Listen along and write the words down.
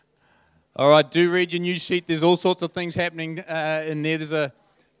All right, do read your news sheet. There's all sorts of things happening in there.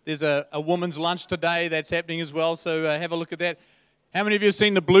 There's a woman's lunch today that's happening as well, so have a look at that. How many of you have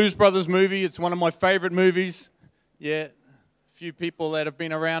seen the Blues Brothers movie? It's one of my favorite movies. Yeah, a few people that have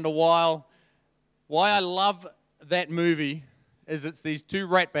been around a while. Why I love that movie is it's these two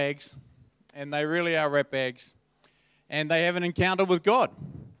ratbags, and they really are ratbags, and they have an encounter with God.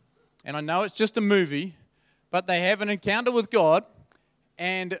 And I know it's just a movie, but they have an encounter with God.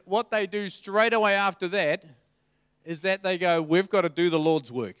 And what they do straight away after that is that they go, we've got to do the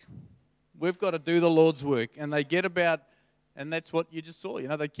Lord's work. We've got to do the Lord's work. And they get about, and that's what you just saw.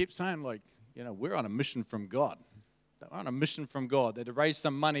 They kept saying we're on a mission from God. They're on a mission from God. They're to raise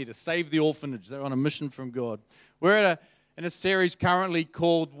some money to save the orphanage. They're on a mission from God. We're in a series currently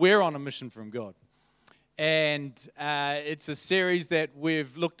called We're on a Mission from God. And it's a series that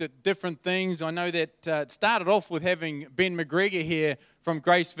we've looked at different things. I know that it started off with having Ben McGregor here from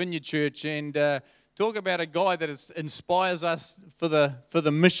Grace Vineyard Church and talk about a guy that inspires us for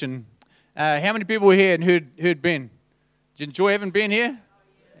the mission. How many people were here and heard Ben? Did you enjoy having Ben here?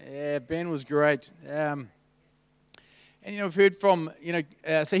 Yeah, Ben was great. And we've heard from,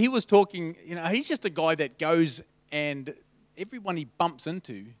 so he was talking, he's just a guy that goes and everyone he bumps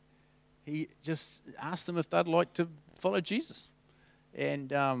into, he just asked them if they'd like to follow Jesus,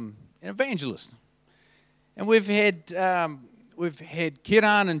 and an evangelist. And we've had Kiran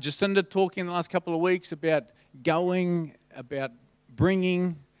and Jacinda talking the last couple of weeks about going, about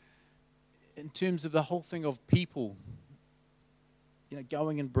bringing, in terms of the whole thing of people,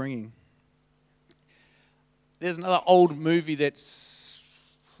 going and bringing. There's another old movie that's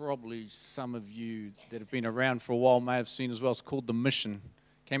probably some of you that have been around for a while may have seen as well. It's called The Mission.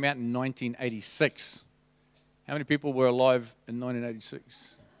 Came out in 1986. How many people were alive in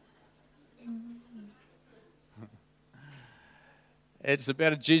 1986? It's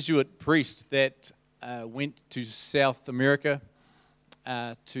about a Jesuit priest that went to South America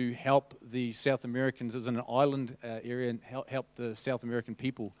to help the South Americans. It was in an island area and help the South American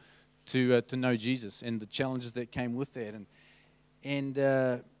people to know Jesus and the challenges that came with that. And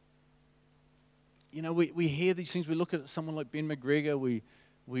we hear these things. We look at someone like Ben McGregor.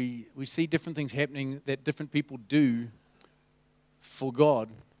 We see different things happening that different people do for God.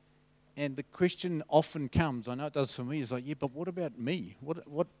 And the question often comes, I know it does for me, is like, yeah, but what about me? What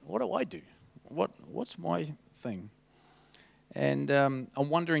do I do? What's my thing? And I'm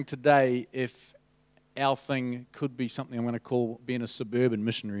wondering today if our thing could be something I'm going to call being a suburban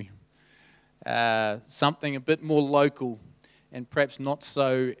missionary. Something a bit more local and perhaps not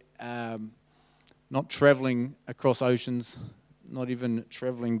so, not traveling across oceans, not even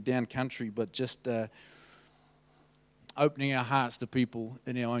traveling down country, but just opening our hearts to people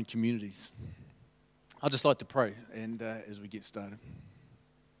in our own communities. I'd just like to pray and as we get started.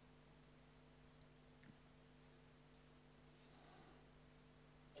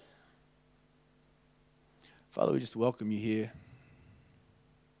 Father, we just welcome you here.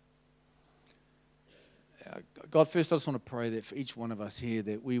 God, first I just want to pray that for each one of us here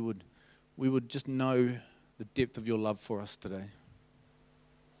that we would just know the depth of your love for us today.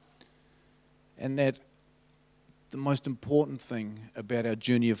 And that the most important thing about our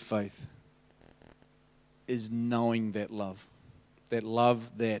journey of faith is knowing that love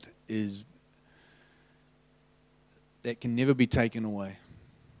that can never be taken away.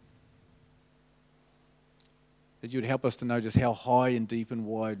 That you would help us to know just how high and deep and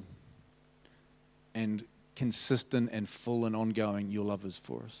wide and consistent and full and ongoing your love is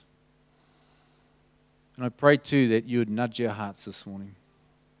for us. And I pray too that you would nudge our hearts this morning.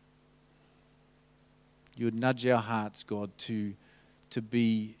 You would nudge our hearts, God, to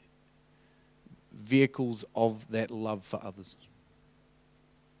be vehicles of that love for others.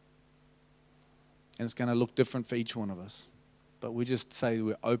 And it's going to look different for each one of us. But we just say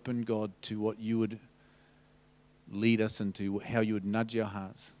we're open, God, to what you would lead us into, how you would nudge our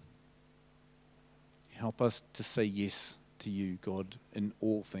hearts. Help us to say yes to you, God, in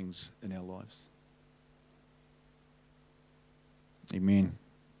all things in our lives. Amen.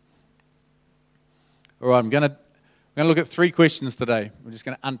 All right, I'm going to look at 3 questions today. We're just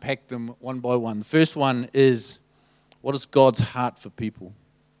going to unpack them one by one. The first one is, what is God's heart for people?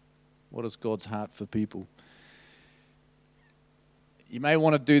 What is God's heart for people? You may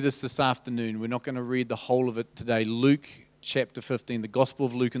want to do this afternoon. We're not going to read the whole of it today. Luke chapter 15, the Gospel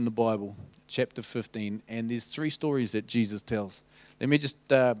of Luke in the Bible, chapter 15. And there's 3 stories that Jesus tells. Let me just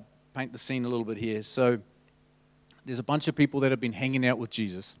paint the scene a little bit here. So there's a bunch of people that have been hanging out with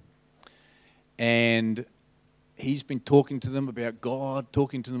Jesus. And he's been talking to them about God,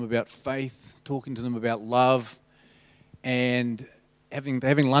 talking to them about faith, talking to them about love. And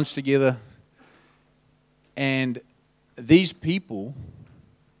having lunch together. And these people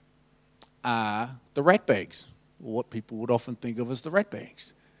are the ratbags, or what people would often think of as the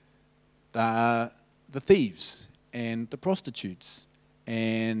ratbags. The thieves and the prostitutes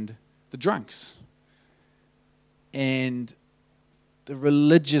and the drunks. And the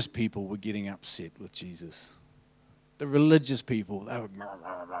religious people were getting upset with Jesus. The religious people, they would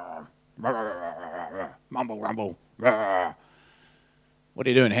mumble, rumble. What are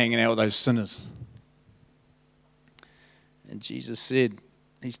you doing hanging out with those sinners? And Jesus said,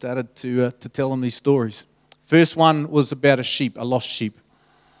 he started to tell them these stories. First one was about a sheep, a lost sheep.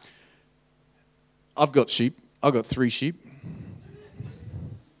 I've got sheep. I've got 3 sheep.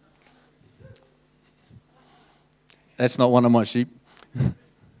 That's not one of my sheep.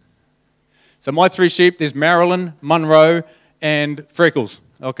 So my 3 sheep, there's Marilyn, Monroe, and Freckles.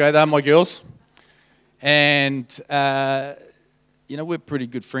 Okay, they're my girls. And, we're pretty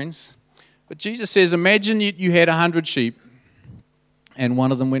good friends. But Jesus says, imagine you had 100 sheep and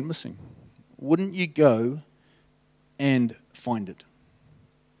one of them went missing. Wouldn't you go and find it?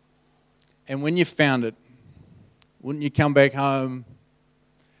 And when you found it, wouldn't you come back home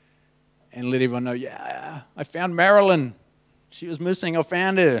and let everyone know, yeah, I found Marilyn. She was missing. I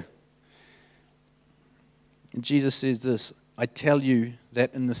found her. And Jesus says this, I tell you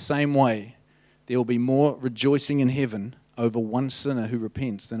that in the same way, there will be more rejoicing in heaven over one sinner who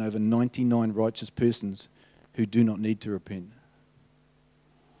repents than over 99 righteous persons who do not need to repent.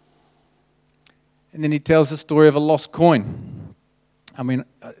 And then he tells the story of a lost coin. I mean,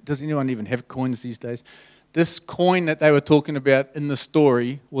 does anyone even have coins these days? This coin that they were talking about in the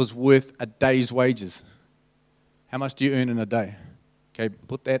story was worth a day's wages. How much do you earn in a day? Okay,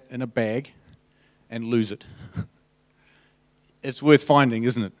 put that in a bag and lose it. It's worth finding,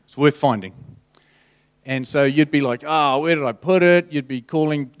 isn't it? It's worth finding. And so you'd be like, oh, where did I put it? You'd be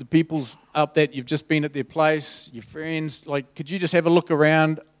calling the people up that you've just been at their place, your friends, like, could you just have a look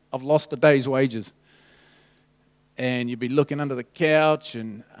around? I've lost a day's wages. And you'd be looking under the couch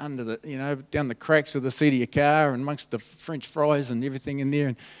and under the, down the cracks of the seat of your car and amongst the French fries and everything in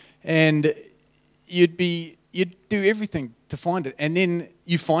there. And you'd do everything to find it. And then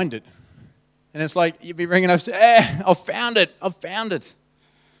you find it. And it's like you'd be ringing up and say, I've found it. I've found it.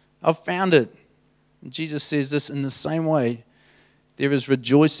 I've found it. And Jesus says this in the same way, there is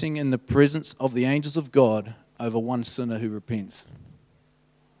rejoicing in the presence of the angels of God over one sinner who repents.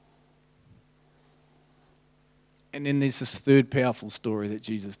 And then there's this third powerful story that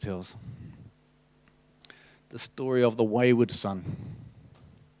Jesus tells. The story of the wayward son.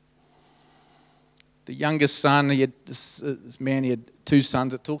 The youngest son, he had this man, he had 2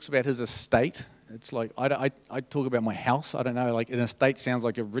 sons. It talks about his estate. It's like, I talk about my house. I don't know, like an estate sounds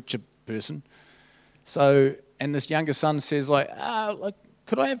like a richer person. So, and this younger son says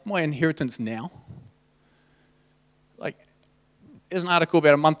could I have my inheritance now? Like, there's an article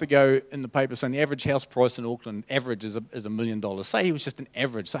about a month ago in the paper saying the average house price in Auckland average is $1 million. Say he was just an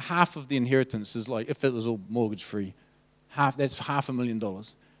average. So half of the inheritance is like, if it was all mortgage free, that's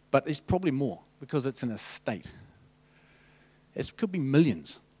 $500,000. But it's probably more because it's an estate. It could be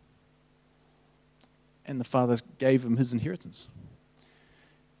millions. And the father gave him his inheritance.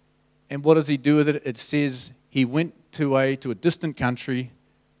 And what does he do with it? It says he went to a distant country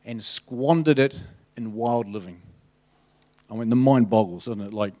and squandered it in wild living. I mean, the mind boggles, doesn't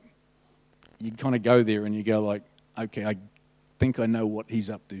it? Like, you kind of go there and you go like, okay, I think I know what he's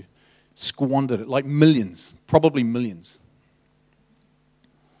up to. Squandered it, like millions, probably millions.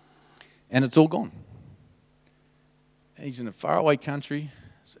 And it's all gone. He's in a faraway country,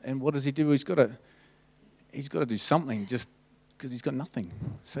 and what does he do? He's got to do something just because he's got nothing.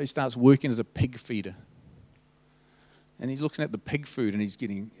 So he starts working as a pig feeder. And he's looking at the pig food and he's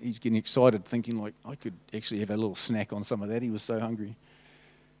getting excited, thinking like, I could actually have a little snack on some of that. He was so hungry.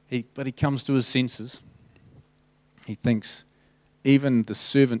 But he comes to his senses. He thinks, even the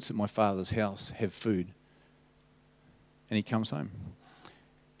servants at my father's house have food. And he comes home.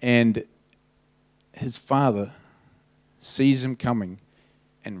 And his father sees him coming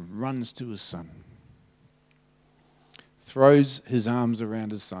and runs to his son. Throws his arms around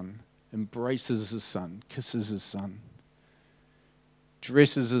his son, embraces his son, kisses his son.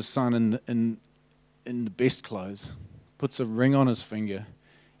 Dresses his son in the best clothes, puts a ring on his finger,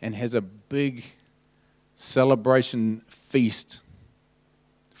 and has a big celebration feast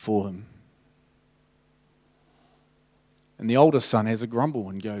for him. And the oldest son has a grumble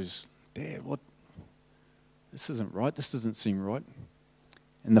and goes, Dad, what? This isn't right. This doesn't seem right.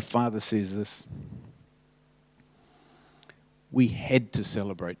 And the father says this, we had to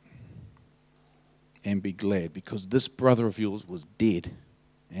celebrate. and be glad, because this brother of yours was dead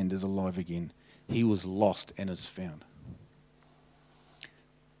and is alive again. He was lost and is found.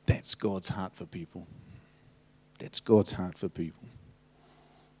 That's God's heart for people. That's God's heart for people.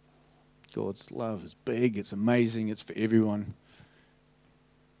 God's love is big, it's amazing, it's for everyone.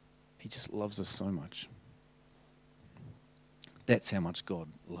 He just loves us so much. That's how much God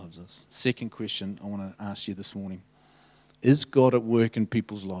loves us. Second question I want to ask you this morning. Is God at work in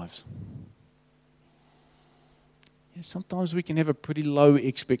people's lives? Yeah, sometimes we can have a pretty low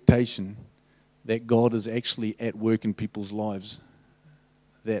expectation that God is actually at work in people's lives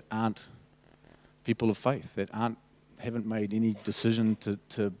that aren't people of faith, that haven't made any decision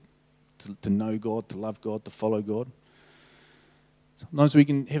to know God, to love God, to follow God. Sometimes we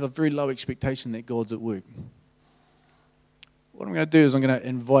can have a very low expectation that God's at work. What I'm going to do is I'm going to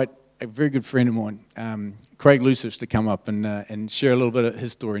invite a very good friend of mine, Craig Lucas, to come up and share a little bit of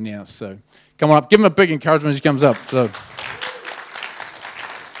his story now. So come on up, give him a big encouragement as he comes up. So.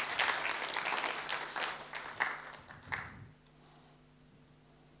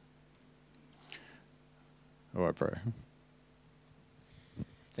 All right, bro.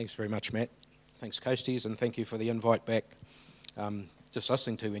 Thanks very much, Matt. Thanks, Coasties, and thank you for the invite back. Just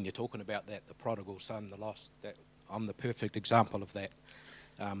listening to when you're talking about that, the prodigal son, the lost, that I'm the perfect example of that.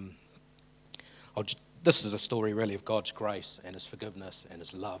 This is a story really of God's grace and His forgiveness and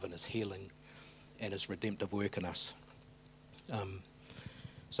His love and His healing and His redemptive work in us.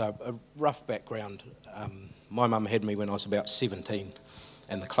 So a rough background. My mum had me when I was about 17,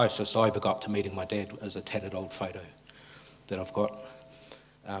 and the closest I ever got to meeting my dad is a tattered old photo that I've got.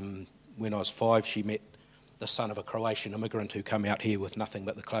 When I was 5, she met the son of a Croatian immigrant who came out here with nothing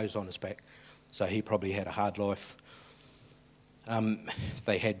but the clothes on his back. So he probably had a hard life.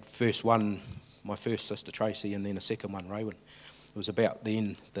 They had first one, my first sister Tracy, and then a second one, Rowan. It was about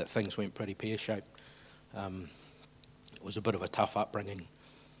then that things went pretty pear-shaped. It was a bit of a tough upbringing.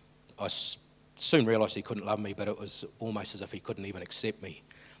 I soon realised he couldn't love me, but it was almost as if he couldn't even accept me.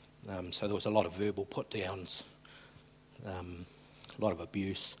 So there was a lot of verbal put-downs, a lot of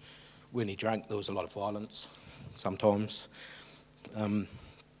abuse. When he drank, there was a lot of violence sometimes.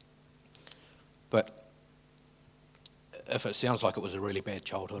 But if it sounds like it was a really bad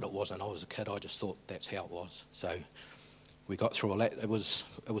childhood, it wasn't. I was a kid, I just thought that's how it was. So we got through all that. It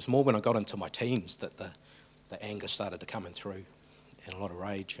was more when I got into my teens that the anger started to come in through, and a lot of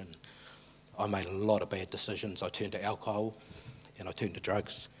rage, and I made a lot of bad decisions. I turned to alcohol and I turned to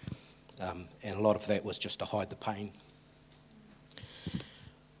drugs, and a lot of that was just to hide the pain.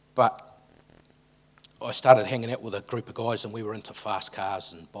 But I started hanging out with a group of guys, and we were into fast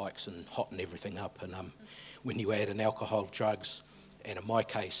cars and bikes and hotting everything up. And when you add in alcohol, drugs, and in my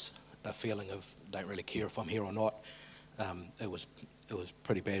case, a feeling of don't really care if I'm here or not, it was a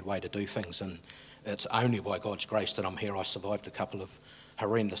pretty bad way to do things. And it's only by God's grace that I'm here. I survived a couple of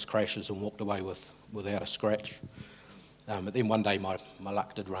horrendous crashes and walked away without a scratch. But then one day my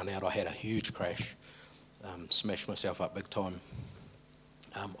luck did run out. I had a huge crash, smashed myself up big time.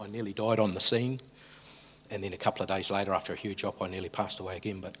 I nearly died on the scene, and then a couple of days later, after a huge op, I nearly passed away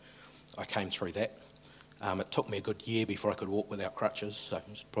again, but I came through that. It took me a good year before I could walk without crutches, so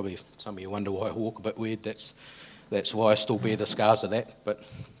it's probably if some of you wonder why I walk a bit weird, that's why I still bear the scars of that. But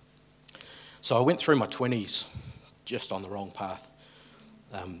so I went through my 20s just on the wrong path,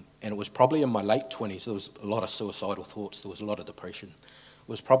 and it was probably in my late 20s, there was a lot of suicidal thoughts, there was a lot of depression. It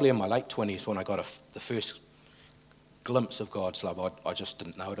was probably in my late 20s when I got the first glimpse of God's love. I just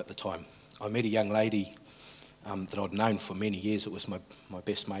didn't know it at the time. I met a young lady that I'd known for many years. It was my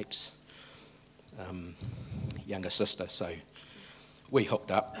best mate's younger sister. So we hooked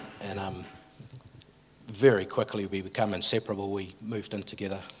up, and very quickly we became inseparable. We moved in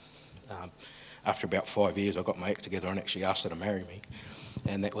together. After about 5 years, I got my act together and actually asked her to marry me.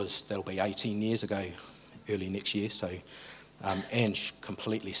 And that'll be 18 years ago, early next year. So Ange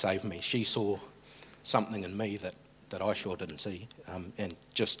completely saved me. She saw something in me that I sure didn't see, and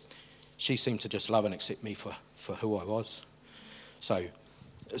she seemed to just love and accept me for who I was. So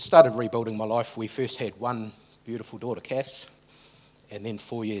I started rebuilding my life. We first had one beautiful daughter, Cass, and then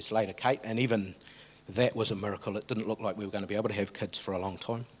 4 years later, Kate, and even that was a miracle. It didn't look like we were going to be able to have kids for a long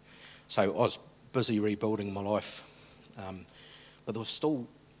time. So I was busy rebuilding my life, but there was still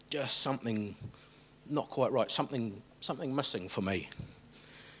just something not quite right, something missing for me.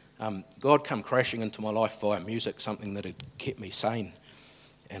 God came crashing into my life via music, something that had kept me sane.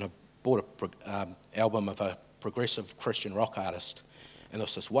 And I bought an album of a progressive Christian rock artist, and there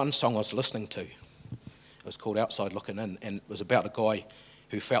was this one song I was listening to. It was called Outside Looking In, and it was about a guy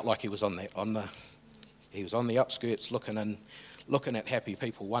who felt like he was on the outskirts looking in, looking at happy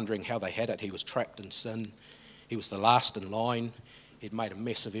people, wondering how they had it. He was trapped in sin. He was the last in line. He'd made a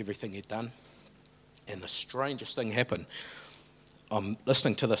mess of everything he'd done. And the strangest thing happened. I'm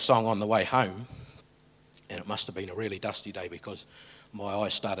listening to the song on the way home, and it must have been a really dusty day because my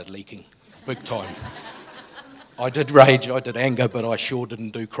eyes started leaking big time. I did rage, I did anger, but I sure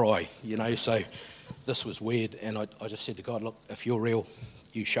didn't do cry, so this was weird. And I just said to God, look, if you're real,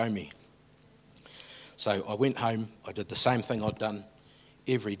 you show me. So I went home, I did the same thing I'd done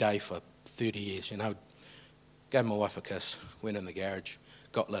every day for 30 years, Gave my wife a kiss, went in the garage,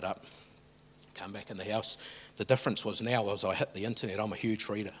 got lit up, came back in the house. The difference was now as I hit the internet, I'm a huge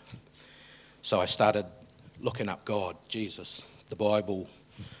reader. So I started looking up God, Jesus, the Bible,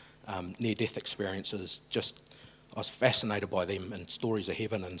 near-death experiences. I was fascinated by them and stories of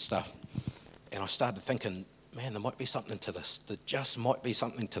heaven and stuff. And I started thinking, man, there might be something to this. There just might be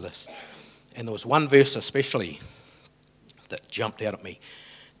something to this. And there was one verse especially that jumped out at me.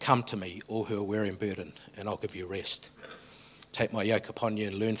 Come to me, all who are weary and burdened, and I'll give you rest. Take my yoke upon you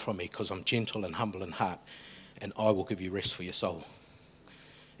and learn from me, because I'm gentle and humble in heart, and I will give you rest for your soul.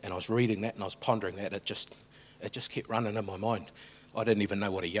 And I was reading that and I was pondering that. It just kept running in my mind. I didn't even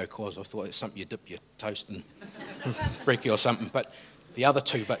know what a yoke was. I thought it's something you dip your toast in brekkie or something. But the other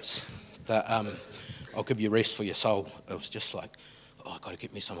two bits, I'll give you rest for your soul, it was just like, oh, I've got to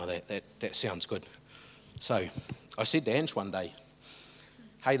get me some of that. That sounds good. So I said to Ange one day,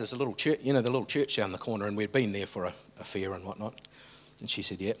 hey, there's a little church, the little church down the corner, and we'd been there for a fair and whatnot. And she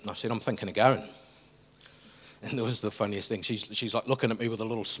said, yeah. And I said, I'm thinking of going. And there was the funniest thing. She's like looking at me with a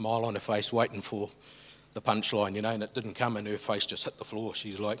little smile on her face, waiting for the punchline, and it didn't come, and her face just hit the floor.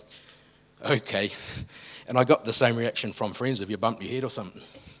 She's like, okay. And I got the same reaction from friends. Have you bumped your head or something?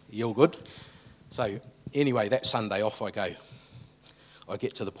 You all good? So anyway, that Sunday off I go. I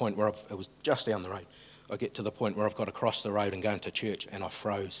get to the point where it was just down the road. I get to the point where I've got to cross the road and go into church, and I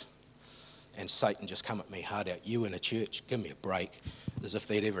froze. And Satan just come at me hard out. You in a church, give me a break. As if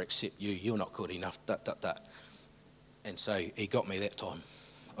they'd ever accept you. You're not good enough. And so he got me that time.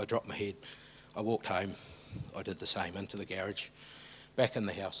 I dropped my head. I walked home. I did the same, into the garage, back in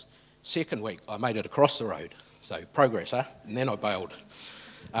the house. Second week, I made it across the road. So progress, huh? And then I bailed.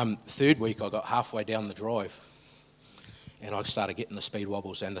 Third week, I got halfway down the drive, and I started getting the speed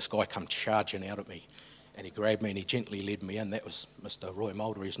wobbles, and this guy come charging out at me. And he grabbed me and he gently led me in. That was Mr. Roy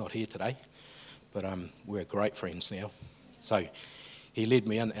Mulder. He's not here today, but we're great friends now. So he led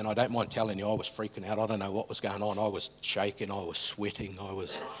me in, and I don't mind telling you, I was freaking out. I don't know what was going on. I was shaking, I was sweating, I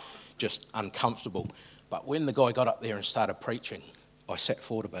was just uncomfortable. But when the guy got up there and started preaching, I sat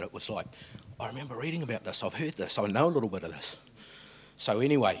forward a bit. It was like, I remember reading about this. I've heard this. I know a little bit of this. So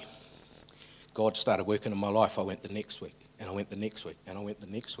anyway, God started working in my life. I went the next week, and I went the next week, and I went the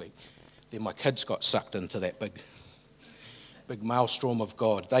next week. Then my kids got sucked into that big maelstrom of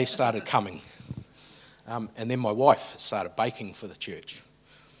God. They started coming. And then my wife started baking for the church.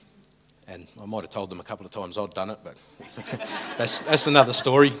 And I might have told them a couple of times I'd done it, but that's another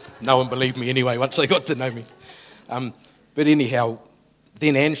story. No one believed me anyway once they got to know me. But anyhow,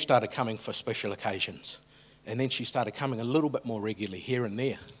 then Ange started coming for special occasions. And then she started coming a little bit more regularly here and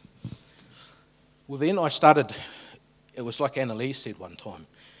there. Well, then I started, it was like Annalise said one time.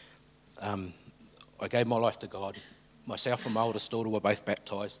 I gave my life to God. Myself and my oldest daughter were both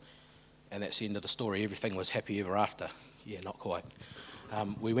baptised, and that's the end of the story. Everything was happy ever after. Yeah, not quite.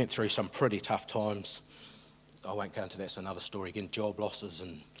 We went through some pretty tough times. I won't go into that, it's another story again, job losses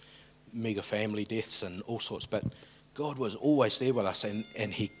and mega family deaths and all sorts, but God was always there with us,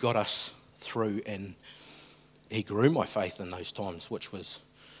 and he got us through, and he grew my faith in those times, which was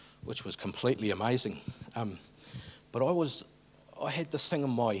completely amazing. But I had this thing in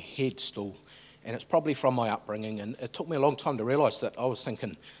my head still, and it's probably from my upbringing, and it took me a long time to realise that I was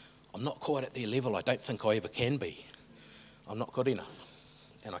thinking, I'm not quite at their level, I don't think I ever can be. I'm not good enough.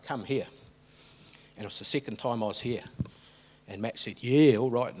 And I come here, and it's the second time I was here, and Matt said, yeah, all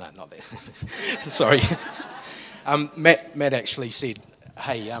right. No, not that. Sorry. Matt actually said,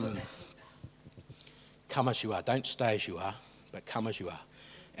 hey, come as you are, don't stay as you are, but come as you are.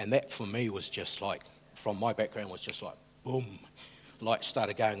 And that for me was just like, from my background, was just like, boom, lights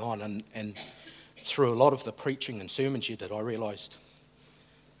started going on, and through a lot of the preaching and sermons you did, I realised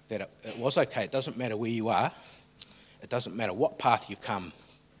that it was okay. It doesn't matter where you are. It doesn't matter what path you've come,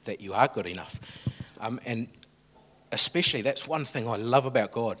 that you are good enough. And especially, that's one thing I love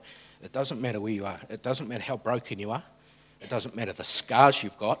about God. It doesn't matter where you are. It doesn't matter how broken you are. It doesn't matter the scars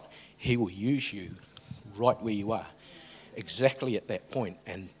you've got. He will use you right where you are, exactly at that point.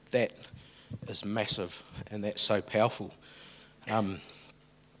 And that is massive, and that's so powerful.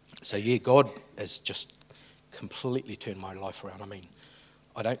 So yeah, God has just completely turned my life around. I mean,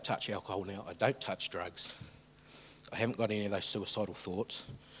 I don't touch alcohol now. I don't touch drugs. I haven't got any of those suicidal thoughts.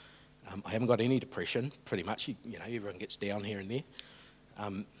 I haven't got any depression, pretty much. You know, everyone gets down here and there.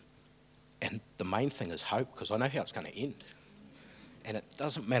 And the main thing is hope, because I know how it's going to end. And it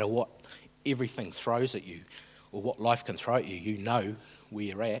doesn't matter what everything throws at you or what life can throw at you. You know where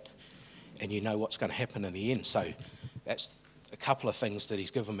you're at and you know what's going to happen in the end. So that's a couple of things that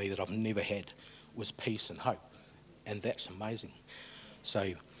he's given me that I've never had, was peace and hope. And that's amazing.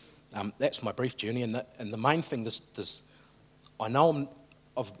 So that's my brief journey. And the main thing is I know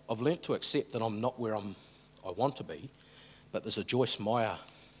I've learnt to accept that I'm not where I want to be, but there's a Joyce Meyer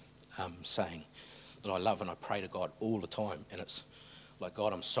saying that I love, and I pray to God all the time. And it's like,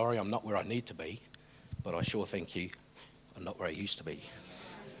 God, I'm sorry I'm not where I need to be, but I sure thank you I'm not where I used to be.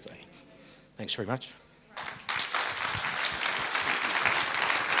 So thanks very much.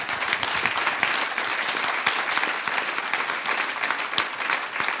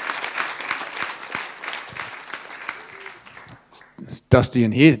 It's dusty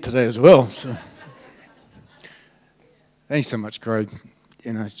in here today as well. So. Thanks so much, Craig.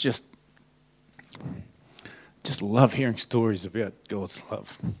 You know, it's just love hearing stories about God's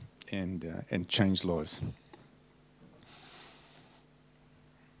love and changed lives.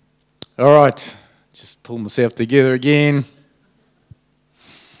 All right, just pull myself together again.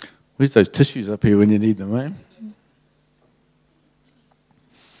 Where's those tissues up here when you need them, eh?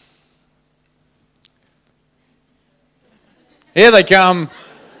 Here they come.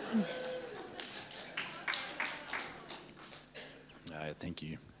 No, thank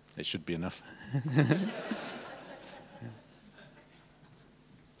you. That should be enough.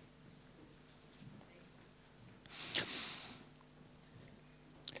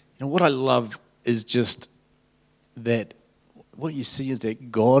 You know, what I love is just that what you see is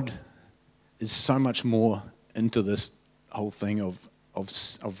that God is so much more into this whole thing of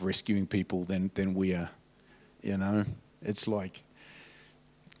rescuing people than we are. You know, it's like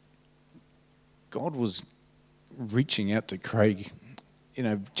God was reaching out to Craig, you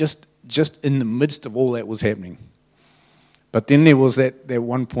know, just in the midst of all that was happening. But then there was that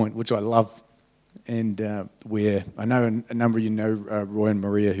one point which I love, and where I know a number of you know Roy and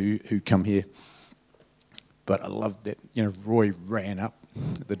Maria who come here. But I love that, you know, Roy ran up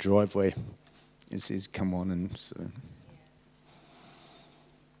the driveway and says, "Come on," and so.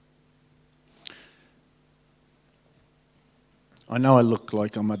 I know I look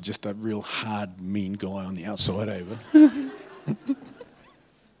like I'm just a real hard, mean guy on the outside, but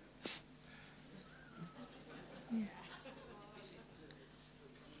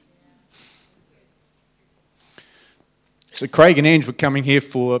So Craig and Ange were coming here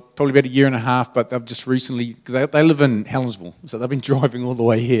for probably about a year and a half, but they've just recently, they live in Helensville, so they've been driving all the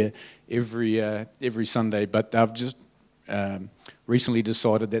way here every Sunday, but they've just recently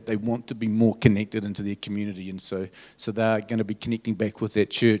decided that they want to be more connected into their community, and so they're going to be connecting back with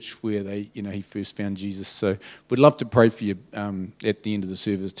that church where he first found Jesus. So we'd love to pray for you at the end of the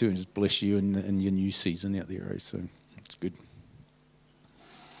service too, and just bless you in your new season out there. So it's good.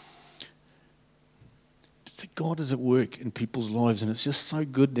 God is at work in people's lives, and it's just so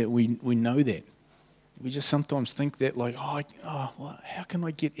good that we know that. We just sometimes think that, like, well, how can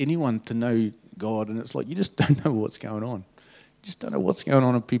I get anyone to know God? And it's like, you just don't know what's going on. You just don't know what's going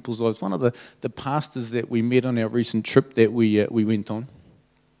on in people's lives. One of the pastors that we met on our recent trip that we went on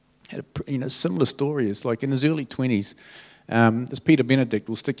had a similar story. It's like in his early 20s, this Peter Benedict,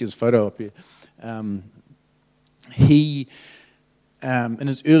 we'll stick his photo up here. He in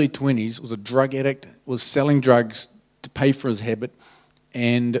his early 20s, was a drug addict, was selling drugs to pay for his habit,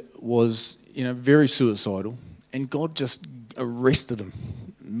 and was, very suicidal. And God just arrested him,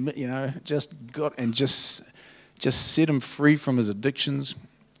 just set him free from his addictions,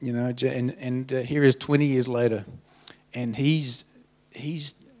 and here he is 20 years later, and he's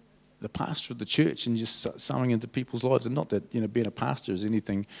the pastor of the church and just sowing into people's lives. And not that, being a pastor is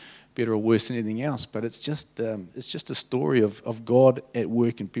anything better or worse than anything else, but it's just a story of God at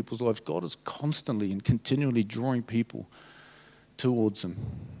work in people's lives. God is constantly and continually drawing people towards him,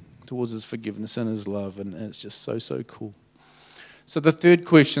 towards his forgiveness and his love, and it's just so cool. So the third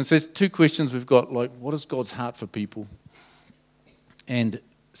question, so there's two questions we've got, like, what is God's heart for people? And the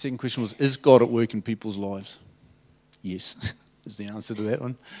second question was, is God at work in people's lives? Yes, is the answer to that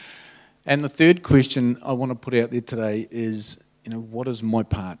one. And the third question I want to put out there today is, what is my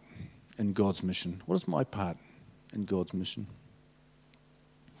part in God's mission? What is my part in God's mission?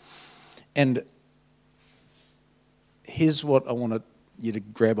 And here's what I want you to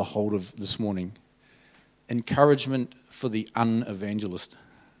grab a hold of this morning. Encouragement for the unevangelist.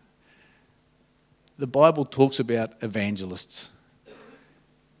 the Bible talks about evangelists.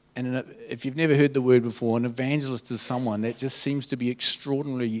 And if you've never heard the word before, an evangelist is someone that just seems to be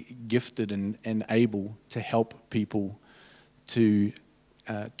extraordinarily gifted and able to help people to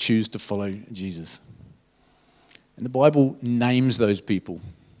choose to follow Jesus. And the Bible names those people.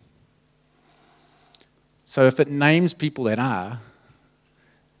 So if it names people that are,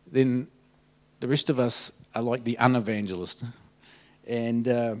 then the rest of us are like the unevangelist.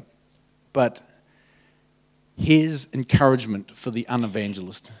 And but here's encouragement for the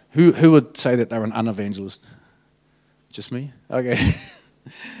unevangelist. Who would say that they're an unevangelist? Just me? Okay.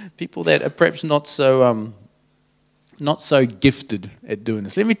 People that are perhaps not so gifted at doing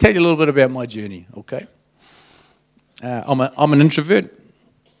this. Let me tell you a little bit about my journey, okay? I'm an introvert.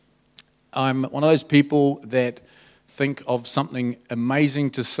 I'm one of those people that think of something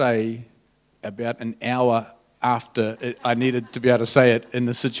amazing to say about an hour after I needed to be able to say it in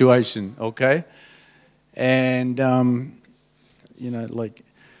the situation, okay? And, like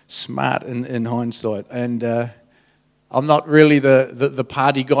smart in hindsight. And I'm not really the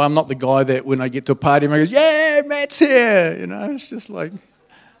party guy. I'm not the guy that when I get to a party, I go, yeah, Matt's here. It's just like,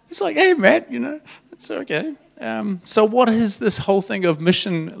 hey, Matt, it's okay. So what does this whole thing of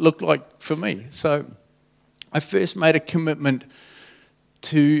mission look like for me? So I first made a commitment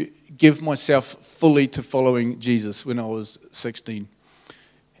to give myself fully to following Jesus when I was 16.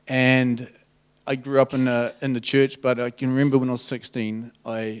 And I grew up in the church, but I can remember when I was 16,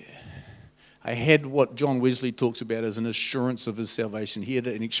 I had what John Wesley talks about as an assurance of his salvation. He had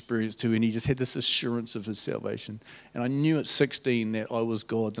an experience too, and he just had this assurance of his salvation. And I knew at 16 that I was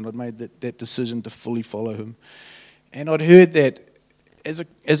God's, and I'd made that decision to fully follow him. And I'd heard that as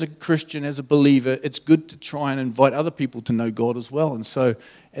a Christian, as a believer, it's good to try and invite other people to know God as well. And so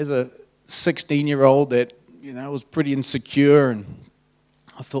as a 16-year-old that, was pretty insecure, and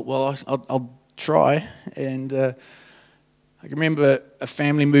I thought, well, I'll try. And I can remember a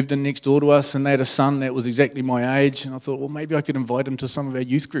family moved in next door to us, and they had a son that was exactly my age. And I thought, well, maybe I could invite him to some of our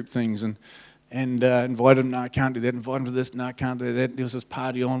youth group things, and invite him. No, I can't do that. Invite him to this. No, I can't do that. There was this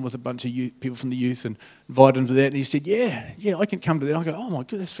party on with a bunch of people from the youth, and invited him to that. And he said, yeah, I can come to that. I go, oh my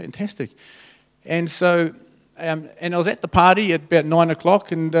God, that's fantastic. And so, and I was at the party at about 9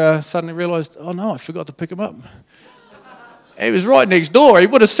 o'clock, and suddenly realised, oh no, I forgot to pick him up. He was right next door. He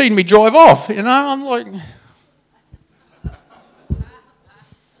would have seen me drive off. I'm like.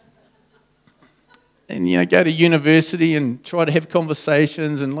 And, go to university and try to have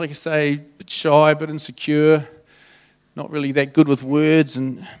conversations, and like I say, a bit shy, a bit insecure, not really that good with words,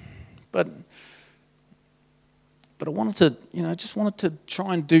 but I wanted to, just wanted to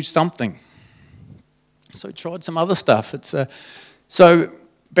try and do something. So I tried some other stuff. So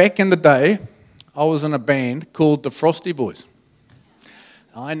back in the day, I was in a band called the Frosty Boys.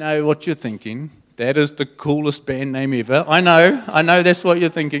 I know what you're thinking. That is the coolest band name ever. I know that's what you're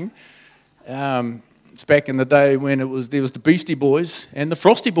thinking. It's back in the day when there was the Beastie Boys and the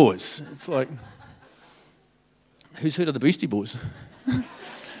Frosty Boys. It's like, who's heard of the Beastie Boys?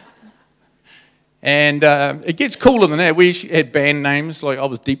 And it gets cooler than that. We had band names, like I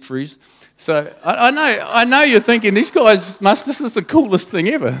was Deep Freeze. So I know you're thinking, these guys this is the coolest thing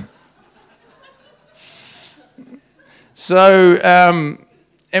ever. So,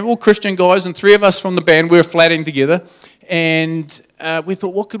 and we're all Christian guys, and 3 of us from the band, we were flatting together. And we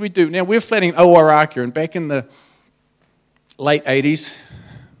thought, what could we do? Now, we're flatting Owaraka, and back in the late 80s,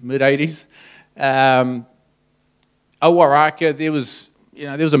 mid-80s, Owaraka, there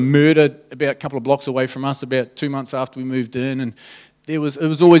was a murder about a couple of blocks away from us about 2 months after we moved in, and it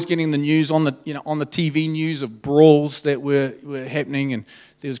was always getting the news on the TV news of brawls that were happening, and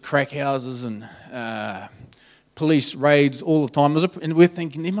there was crack houses and police raids all the time. And we're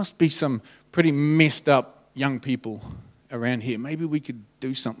thinking, there must be some pretty messed up young people around here. Maybe we could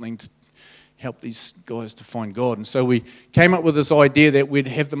do something to help these guys to find God. And so we came up with this idea that we'd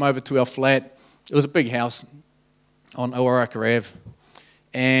have them over to our flat. It was a big house on Owaraka Ave.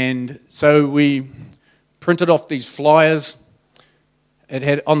 And so we printed off these flyers. It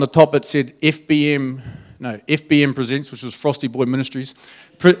had on the top, it said FBM Presents, which was Frosty Boy Ministries.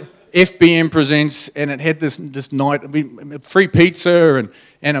 FBM Presents, and it had this night, free pizza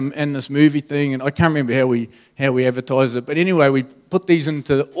and this movie thing, and I can't remember how we advertised it, but anyway, we put these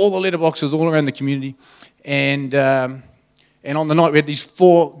into all the letterboxes all around the community, and on the night we had these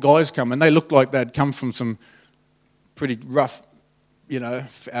 4 guys come, and they looked like they'd come from some pretty rough,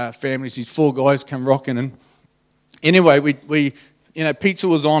 families. These 4 guys come rocking, and anyway, we pizza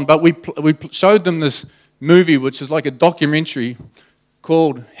was on, but we showed them this movie, which is like a documentary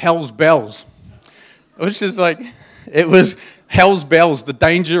called Hell's Bells, which is like, it was Hell's Bells, the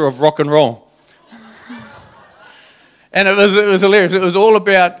danger of rock and roll. And it was hilarious. It was all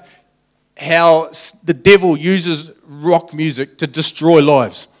about how the devil uses rock music to destroy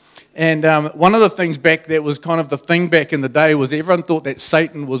lives. And one of the things back that was kind of the thing back in the day was everyone thought that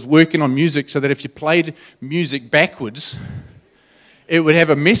Satan was working on music so that if you played music backwards, it would have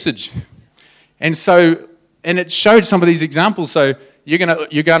a message. And it showed some of these examples. So you're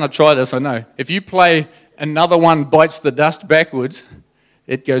gonna try this, I know. If you play Another One Bites the Dust backwards,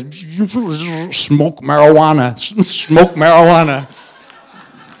 it goes, smoke marijuana, smoke marijuana.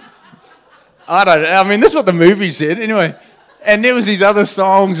 I mean, this is what the movie said, anyway. And there was these other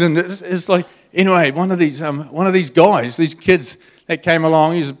songs, and it's like, anyway, one of these guys, these kids that came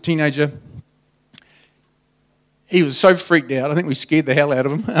along, he was a teenager. He was so freaked out. I think we scared the hell out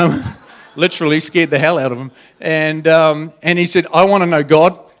of him. Literally scared the hell out of him. And he said, I want to know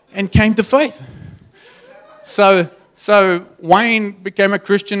God, and came to faith. So Wayne became a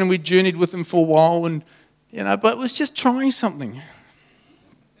Christian, and we journeyed with him for a while, and but it was just trying something.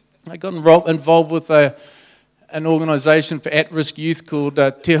 I got involved with an organisation for at-risk youth called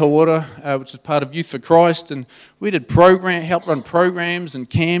Te Hawara, which is part of Youth for Christ, and we did help run programs and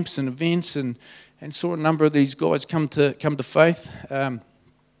camps and events, and saw a number of these guys come to faith. I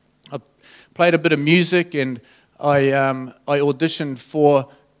played a bit of music, and I auditioned for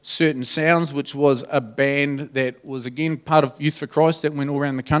Certain Sounds, which was a band that was again part of Youth for Christ that went all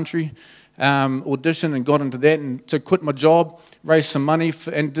around the country. Auditioned and got into that, and to quit my job, raised some money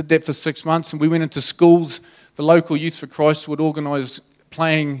and did that for 6 months. And we went into schools. The local Youth for Christ would organise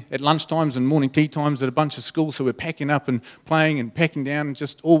playing at lunchtimes and morning tea times at a bunch of schools. So we're packing up and playing and packing down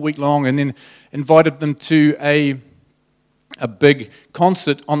just all week long, and then invited them to a big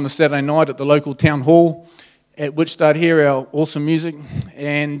concert on the Saturday night at the local town hall, at which they'd hear our awesome music,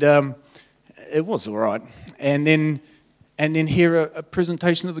 and it was all right. And then hear a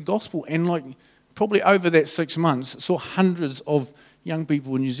presentation of the gospel, and like probably over that 6 months, saw hundreds of young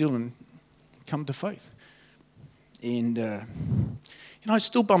people in New Zealand come to faith. And I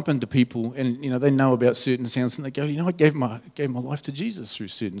still bump into people, and they know about Certain Sounds, and they go, I gave my life to Jesus through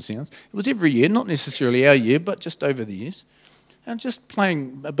Certain Sounds. It was every year, not necessarily our year, but just over the years, and just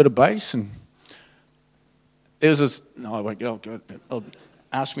playing a bit of bass. And there was this. No, I won't go. I'll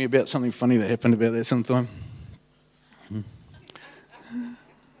ask me about something funny that happened about that sometime.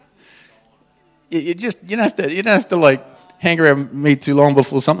 You don't have to like hang around me too long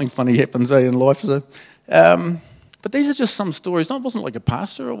before something funny happens in life. So, but these are just some stories. I wasn't like a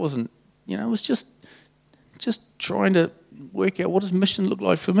pastor. I wasn't. It was just trying to work out what does mission look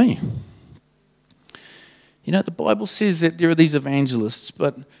like for me. The Bible says that there are these evangelists,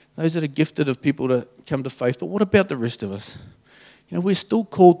 but those that are gifted of people to come to faith. But what about the rest of us? We're still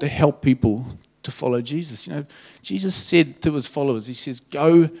called to help people to follow Jesus. Jesus said to his followers, he says,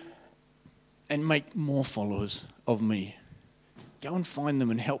 go and make more followers of me. Go and find them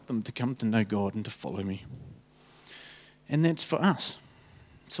and help them to come to know God and to follow me. And that's for us.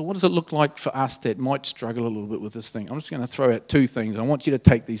 So what does it look like for us that might struggle a little bit with this thing? I'm just going to throw out two things. I want you to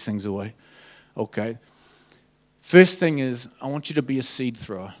take these things away. Okay. First thing is, I want you to be a seed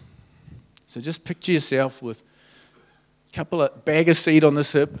thrower. So just picture yourself with a bag of seed on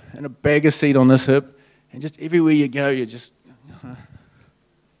this hip and a bag of seed on this hip, and just everywhere you go, you're just...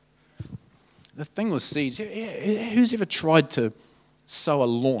 The thing with seeds, who's ever tried to sow a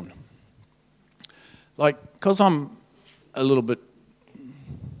lawn? Because I'm a little bit...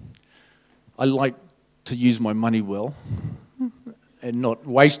 I like to use my money well and not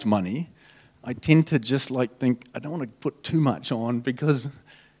waste money. I tend to just think, I don't want to put too much on because...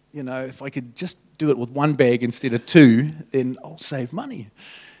 if I could just do it with one bag instead of two, then I'll save money.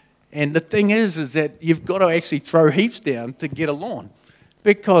 And the thing is that you've got to actually throw heaps down to get a lawn,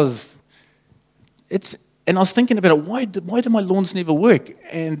 because it's. And I was thinking about it. Why do my lawns never work?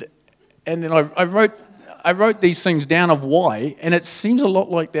 And then I wrote these things down of why, and it seems a lot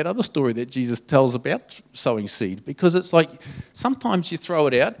like that other story that Jesus tells about sowing seed, because it's like sometimes you throw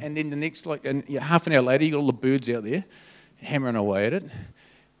it out, and then the next half an hour later you got all the birds out there hammering away at it.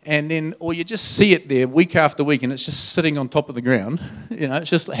 And then, or you just see it there week after week, and it's just sitting on top of the ground. It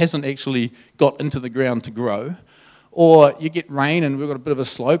just hasn't actually got into the ground to grow. Or you get rain, and we've got a bit of a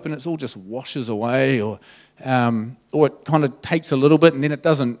slope, and it's all just washes away. Or it kind of takes a little bit, and then it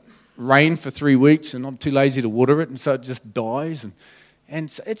doesn't rain for 3 weeks, and I'm too lazy to water it, and so it just dies. And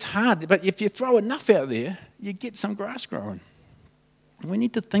so it's hard. But if you throw enough out there, you get some grass growing. And we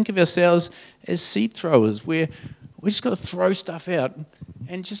need to think of ourselves as seed throwers, where we just got to throw stuff out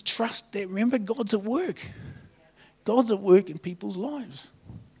and just trust that, remember, God's at work. God's at work in people's lives.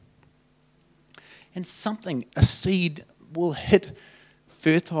 And a seed will hit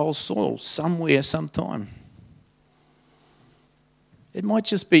fertile soil somewhere, sometime. It might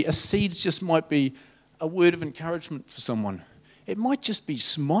just be, a seeds just might be a word of encouragement for someone. It might just be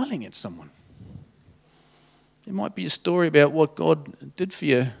smiling at someone. It might be a story about what God did for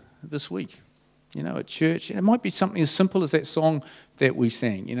you this week, at church. And it might be something as simple as that song that we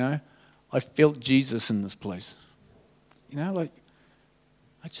sang, I felt Jesus in this place. I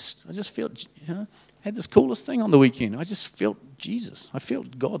just felt, had this coolest thing on the weekend. I just felt Jesus. I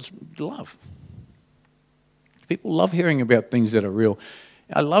felt God's love. People love hearing about things that are real.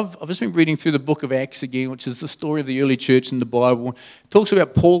 I've just been reading through the book of Acts again, which is the story of the early church in the Bible. It talks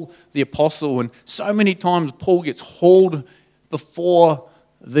about Paul the apostle, and so many times Paul gets hauled before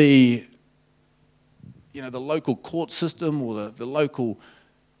the local court system or the local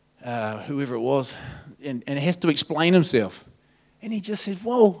whoever it was, and has to explain himself. And he just says,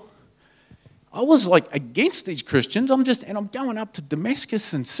 whoa, I was against these Christians. I'm going up to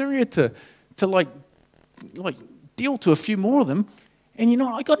Damascus and Syria to deal to a few more of them. And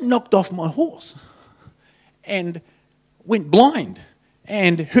I got knocked off my horse and went blind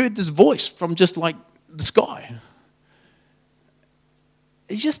and heard this voice from just the sky.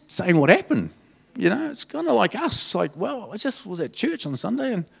 He's just saying what happened. It's kind of like us. It's I just was at church on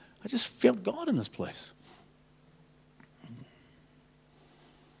Sunday and I just felt God in this place.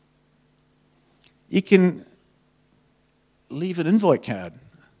 You can leave an invite card.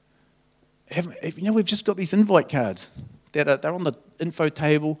 We've just got these invite cards they're on the info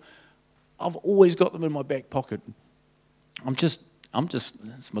table. I've always got them in my back pocket. It's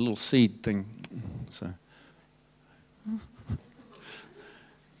my little seed thing. So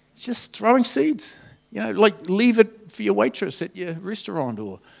it's just throwing seeds. Leave it for your waitress at your restaurant,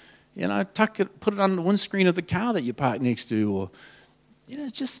 or tuck it, put it on the windscreen of the car that you park next to, or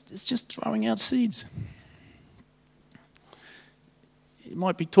it's just throwing out seeds. You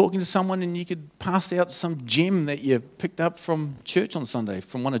might be talking to someone and you could pass out some gem that you picked up from church on Sunday,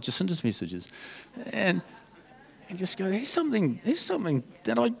 from one of Jacinta's messages. And just go, here's something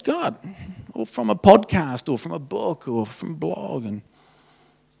that I got, or from a podcast, or from a book, or from a blog. And,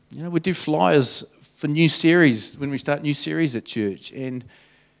 we do flyers for new series, when we start new series at church. And,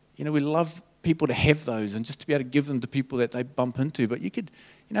 we love people to have those and just to be able to give them to people that they bump into. But you could,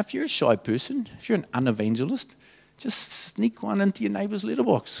 if you're a shy person, if you're an unevangelist, just sneak one into your neighbour's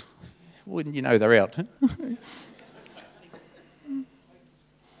letterbox when they're out.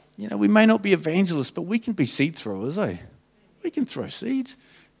 We may not be evangelists, but we can be seed throwers, eh? We can throw seeds.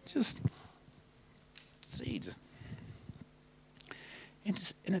 Just seeds.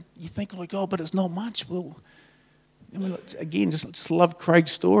 And you think, oh, but it's not much. Well, again, just love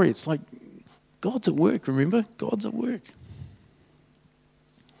Craig's story. It's like God's at work, remember? God's at work.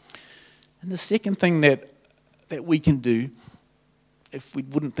 And the second thing that we can do, if we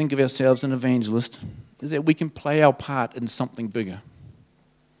wouldn't think of ourselves an evangelist, is that we can play our part in something bigger.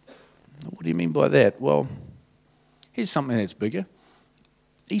 What do you mean by that? Well, here's something that's bigger.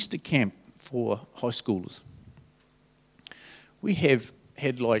 Easter camp for high schoolers. We have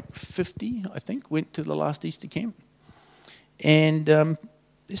had 50, I think, went to the last Easter camp. And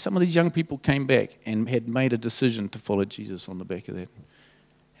some of these young people came back and had made a decision to follow Jesus on the back of that.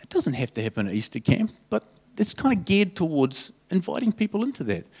 It doesn't have to happen at Easter camp, but it's kind of geared towards inviting people into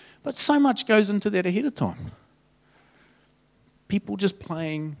that. But so much goes into that ahead of time. People just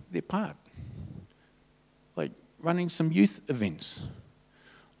playing their part. Like running some youth events.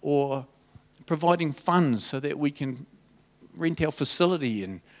 Or providing funds so that we can rent our facility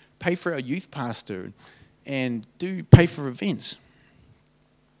and pay for our youth pastor and pay for events.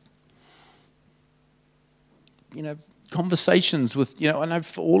 Conversations with, I know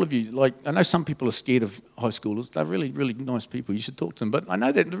for all of you, I know some people are scared of high schoolers. They're really, really nice people. You should talk to them. But I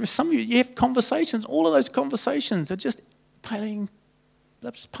know that there are some of you have conversations. All of those conversations are just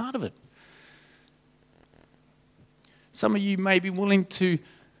that's part of it. Some of you may be willing to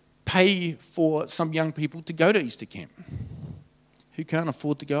pay for some young people to go to Easter camp who can't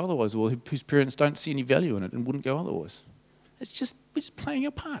afford to go otherwise, or whose parents don't see any value in it and wouldn't go otherwise. We're just playing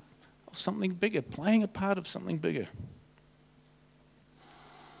a part of something bigger, playing a part of something bigger.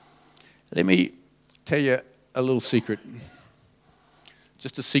 Let me tell you a little secret.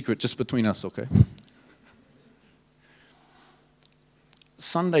 Just a secret, just between us, okay?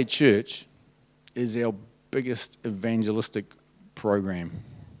 Sunday church is our biggest evangelistic program.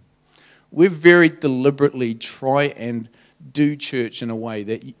 We very deliberately try and do church in a way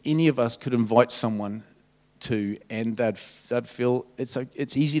that any of us could invite someone to, and they'd feel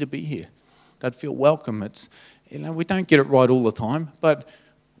it's easy to be here. They'd feel welcome. We don't get it right all the time, but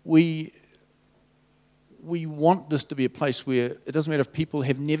we want this to be a place where it doesn't matter if people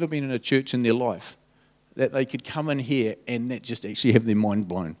have never been in a church in their life. that they could come in here and that just actually have their mind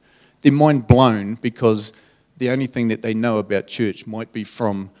blown. Their mind blown because the only thing that they know about church might be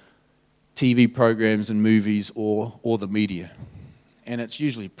from TV programs and movies or the media. And it's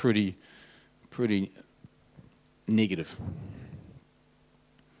usually pretty negative.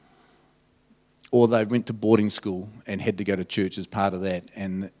 Or they went to boarding school and had to go to church as part of that,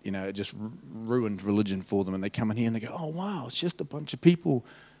 and it just ruined religion for them. And they come in here and they go, "Oh wow, it's just a bunch of people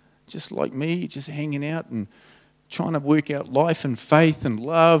just like me, just hanging out and trying to work out life and faith and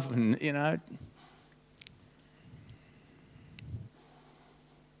love," and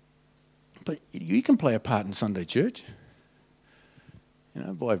But you can play a part in Sunday church,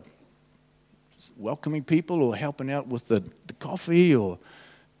 by welcoming people or helping out with the coffee or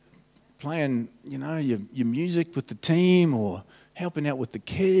playing, your music with the team or helping out with the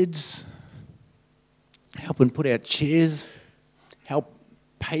kids, helping put out chairs, help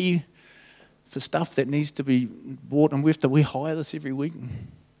pay for stuff that needs to be bought, and we hire this every week.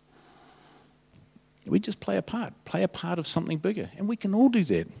 We just play a part of something bigger, and we can all do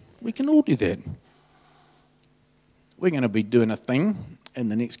that. We can all do that. We're going to be doing a thing in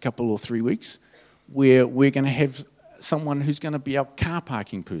the next couple or 3 weeks where we're going to have someone who's going to be our car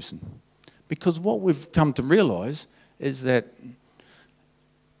parking person. Because what we've come to realise is that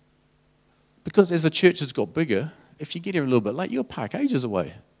because as the church has got bigger, if you get here a little bit late, you'll park ages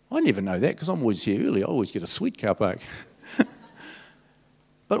away. I never know that because I'm always here early. I always get a sweet car park.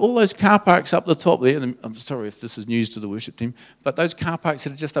 But all those car parks up the top there, and I'm sorry if this is news to the worship team, but those car parks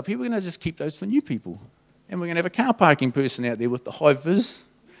that are just up here, we're going to just keep those for new people. And we're going to have a car parking person out there with the high vis,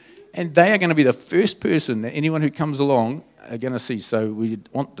 and they are going to be the first person that anyone who comes along are going to see. So we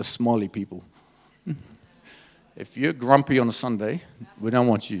want the smiley people. If you're grumpy on a Sunday, we don't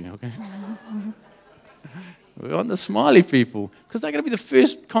want you, okay? We want the smiley people because they're going to be the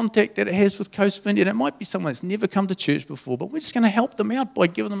first contact that it has with Coast Vineyard. It might be someone that's never come to church before, but we're just going to help them out by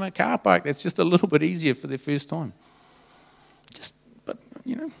giving them a car park that's just a little bit easier for their first time. But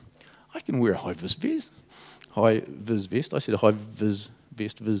I can wear a high-vis vest. High-vis vest. I said a high-vis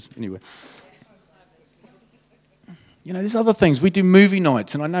vest, anyway. There's other things. We do movie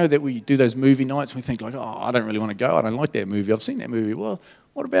nights, and I know that we do those movie nights, and we think like, oh, I don't really want to go. I don't like that movie. I've seen that movie. Well,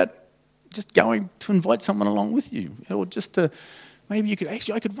 what about just going to invite someone along with you? Or just to, maybe you could,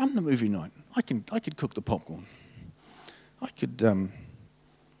 I could run the movie night. I could cook the popcorn. I could,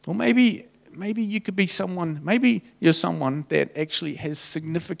 or maybe you could be someone, maybe you're someone that actually has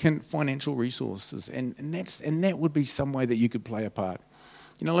significant financial resources, and that would be some way that you could play a part.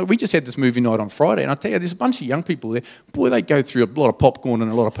 Like we just had this movie night on Friday, and I tell you, there's a bunch of young people there. Boy, they go through a lot of popcorn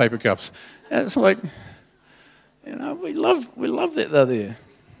and a lot of paper cups. And it's like, we love that they're there.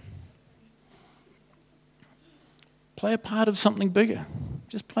 Play a part of something bigger.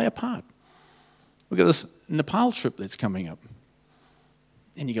 Just play a part. We've got this Nepal trip that's coming up.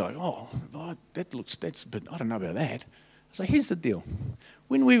 And you go, oh, that's a bit, I don't know about that. So here's the deal.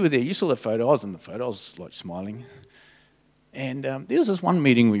 When we were there, you saw the photo, I was in the photo, I was like smiling. And there was this one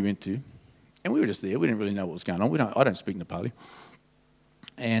meeting we went to, and we were just there. We didn't really know what was going on. I don't speak Nepali.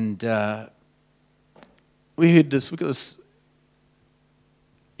 And we got this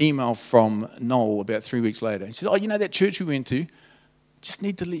email from Noel about 3 weeks later. He said, oh, that church we went to,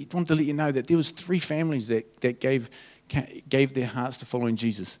 wanted to let you know that there was 3 families that gave their hearts to following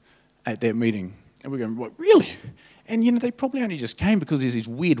Jesus at that meeting. And we're going, what, really? And, they probably only just came because there's these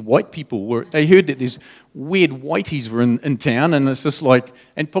weird white people. They heard that these weird whiteys were in town, and it's just like,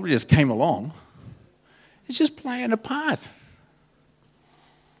 and probably just came along. It's just playing a part.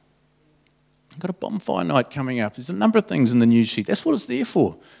 Got a bonfire night coming up. There's a number of things in the news sheet. That's what it's there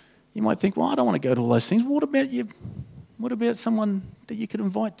for. You might think, well, I don't want to go to all those things. What about you? What about someone that you could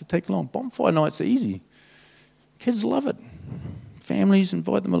invite to take along? Bonfire nights are easy. Kids love it. Families,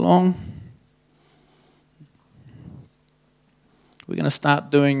 invite them along. We're going to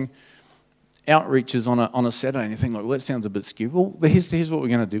start doing outreaches on a Saturday, and you think, like, well, that sounds a bit scary. Well, here's what we're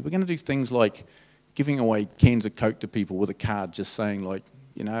going to do. We're going to do things like giving away cans of Coke to people with a card just saying, like,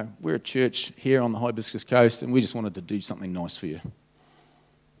 we're a church here on the Hibiscus Coast, and we just wanted to do something nice for you.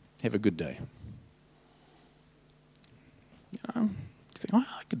 Have a good day. You think, oh,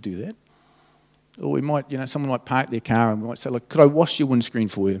 I could do that. Or we might, someone might park their car and we might say, look, could I wash your windscreen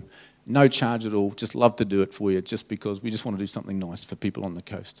for you? No charge at all, just love to do it for you, just because we just want to do something nice for people on the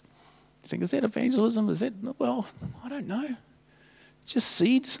coast. You think, is that evangelism? Is that, well, I don't know. Just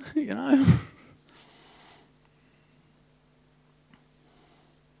seeds,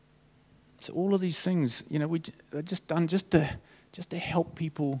 So all of these things, they're just done just to help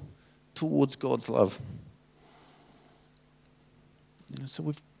people towards God's love.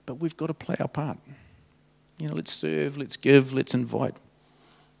 So we've got to play our part. let's serve, let's give, let's invite.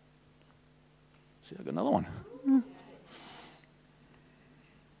 See, I've got another one.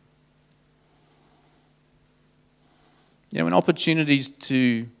 When opportunities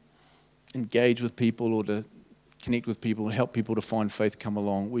to engage with people or to connect with people and help people to find faith come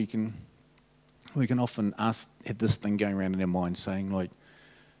along, we can often have this thing going around in our mind saying, like,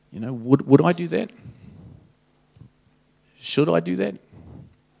 would I do that? Should I do that?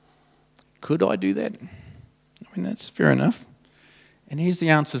 Could I do that? I mean, that's fair enough. And here's the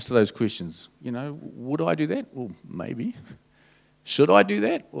answers to those questions. Would I do that? Well, maybe. Should I do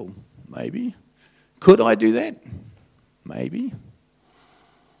that? Well, maybe. Could I do that? Maybe.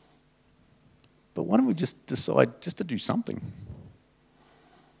 But why don't we just decide just to do something?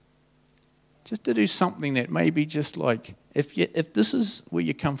 Just to do something that maybe just like, if this is where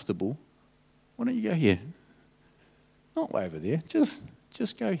you're comfortable, why don't you go here? Not way over there. Just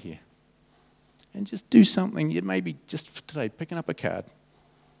go here. And just do something. You maybe just for today, picking up a card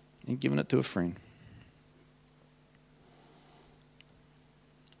and giving it to a friend.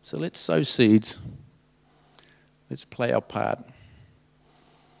 So let's sow seeds. Let's play our part.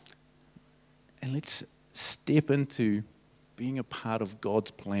 And let's step into being a part of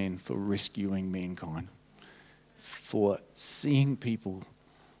God's plan for rescuing mankind, for seeing people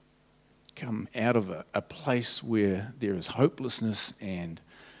come out of a place where there is hopelessness and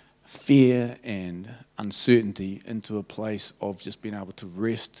fear and uncertainty into a place of just being able to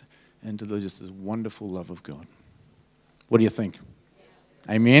rest into just this wonderful love of God. What do you think?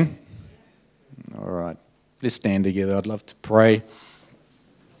 Amen? All right. Let's stand together. I'd love to pray.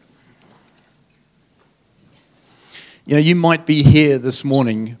 You might be here this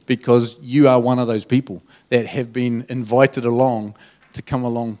morning because you are one of those people that have been invited along to come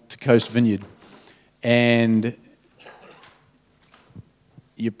along to Coast Vineyard. And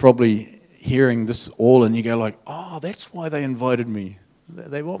you're probably hearing this all and you go like, oh, that's why they invited me.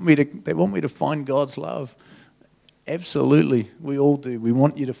 They want me to find God's love. Absolutely, we all do. We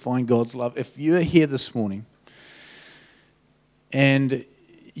want you to find God's love. If you're here this morning and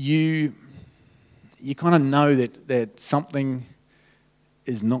you kind of know that something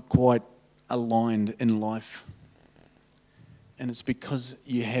is not quite aligned in life, and it's because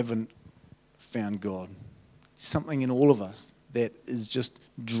you haven't found God. Something in all of us that is just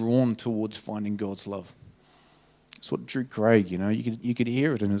drawn towards finding God's love. It's what drew Craig, you could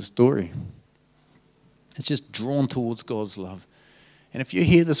hear it in his story. It's just drawn towards God's love. And if you're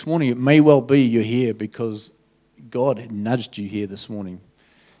here this morning, it may well be you're here because God had nudged you here this morning.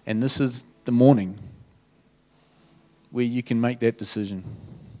 And this is the morning where you can make that decision.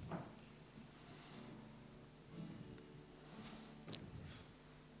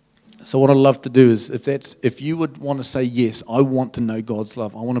 So what I'd love to do is, if you would want to say, yes, I want to know God's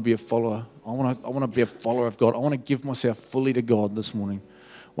love. I want to be a follower. I want to be a follower of God. I want to give myself fully to God this morning.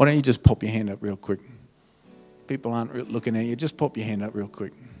 Why don't you just pop your hand up real quick? People aren't looking at you. Just pop your hand up real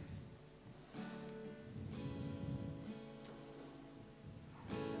quick.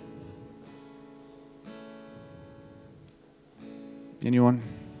 Anyone?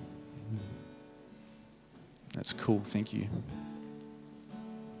 That's cool. Thank you.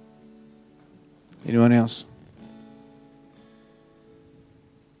 Anyone else?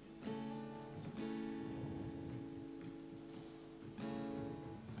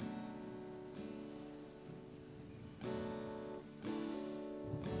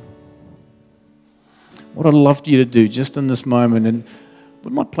 What I'd love you to do just in this moment, and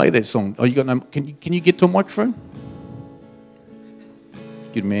we might play that song. Oh, you got no? Can you get to a microphone?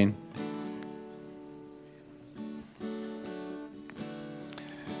 Good man.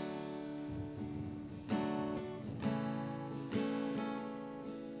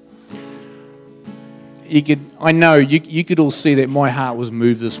 I know you could all see that my heart was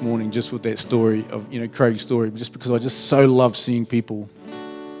moved this morning just with that story of Craig's story, just because I just so love seeing people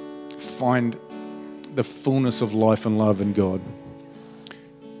find the fullness of life and love in God.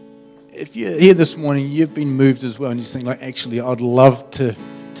 If you're here this morning, you've been moved as well, and you think like, actually, I'd love to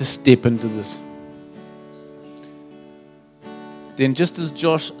step into this. Then, just as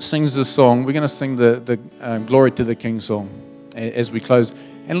Josh sings this song, we're going to sing the Glory to the King song as we close,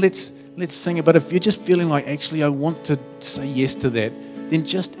 and let's sing it. But if you're just feeling like, actually, I want to say yes to that, then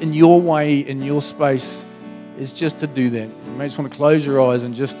just in your way, in your space, is just to do that. You may just want to close your eyes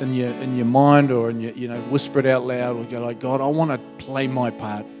and just in your mind or in your, whisper it out loud, or go like, God, I want to play my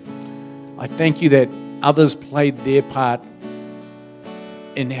part. I thank you that others played their part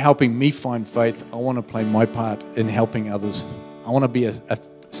in helping me find faith. I want to play my part in helping others. I want to be a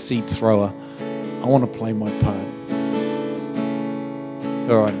seed thrower. I want to play my part.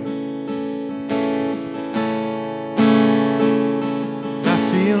 All right.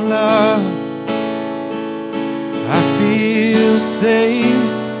 feel love. I feel safe.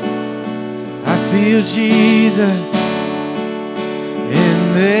 I feel Jesus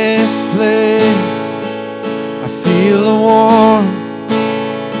in this place. I feel a warmth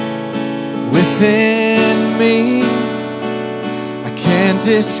within me. I can't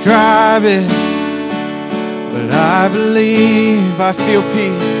describe it, but I believe. I feel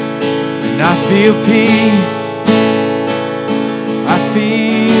peace, and I feel peace. I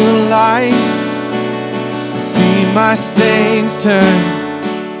feel light. I see my stains turn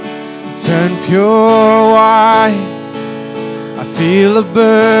pure white. I feel a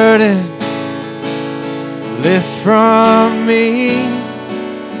burden lift from me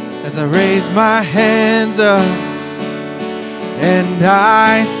as I raise my hands up and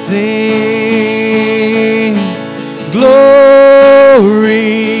I sing glory,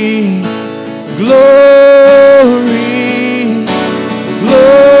 glory,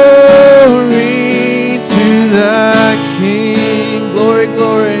 glory to the King. Glory,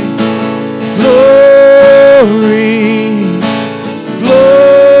 glory, glory,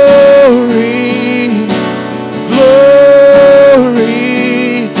 glory, glory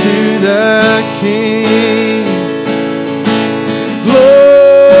to the King.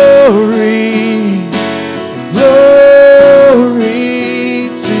 Glory, glory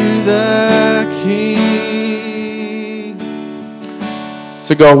to the King.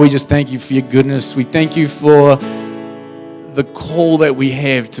 So God, we just thank you for your goodness. We thank you for the call that we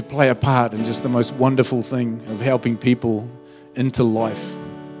have to play a part in just the most wonderful thing of helping people into life.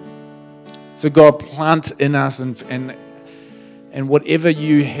 So God, plant in us and whatever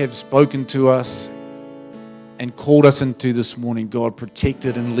you have spoken to us and called us into this morning, God, protect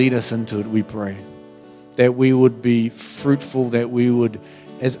it and lead us into it, we pray. That we would be fruitful, that we would,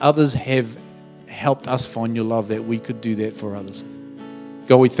 as others have helped us find your love, that we could do that for others.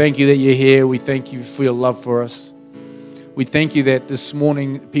 God, we thank you that you're here. We thank you for your love for us. We thank you that this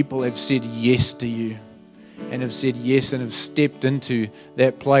morning people have said yes to you and have said yes and have stepped into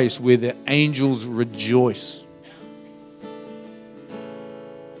that place where the angels rejoice.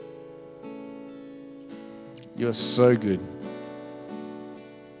 You are so good.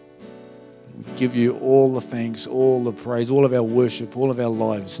 We give you all the thanks, all the praise, all of our worship, all of our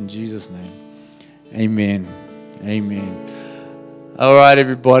lives in Jesus' name. Amen. Amen. All right,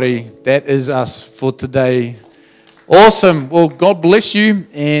 everybody. That is us for today. Awesome. Well, God bless you.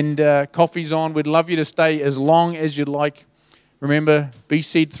 And coffee's on. We'd love you to stay as long as you'd like. Remember, be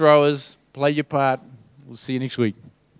seed throwers. Play your part. We'll see you next week.